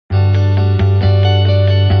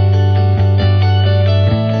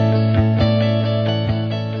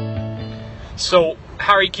So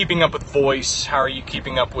how are you keeping up with voice? How are you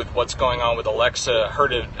keeping up with what's going on with Alexa? I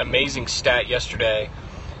heard an amazing stat yesterday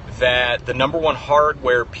that the number one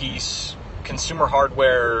hardware piece, consumer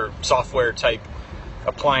hardware, software type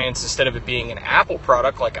appliance, instead of it being an Apple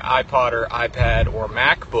product like an iPod or iPad or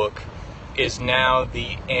MacBook, is now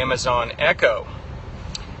the Amazon Echo.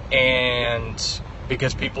 And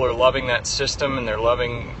because people are loving that system and they're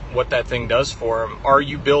loving what that thing does for them, are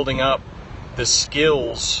you building up the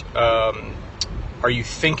skills? Are you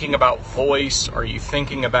thinking about voice? Are you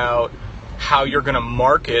thinking about how you're going to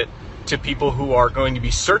market to people who are going to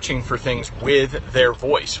be searching for things with their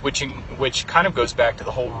voice, which kind of goes back to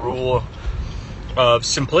the whole rule of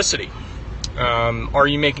simplicity. Are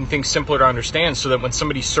you making things simpler to understand so that when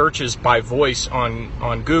somebody searches by voice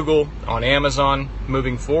on Google, on Amazon,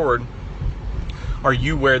 moving forward, are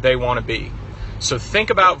you where they want to be? So think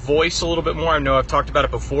about voice a little bit more. I know I've talked about it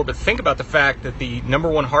before, but think about the fact that the number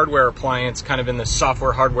one hardware appliance kind of in the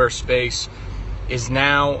software hardware space is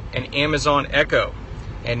now an Amazon Echo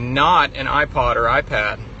and not an iPod or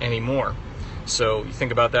iPad anymore. So you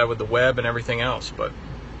think about that with the web and everything else. But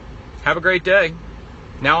have a great day.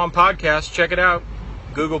 Now on podcast, check it out.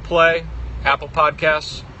 Google Play, Apple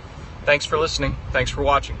Podcasts. Thanks for listening. Thanks for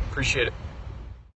watching. Appreciate it.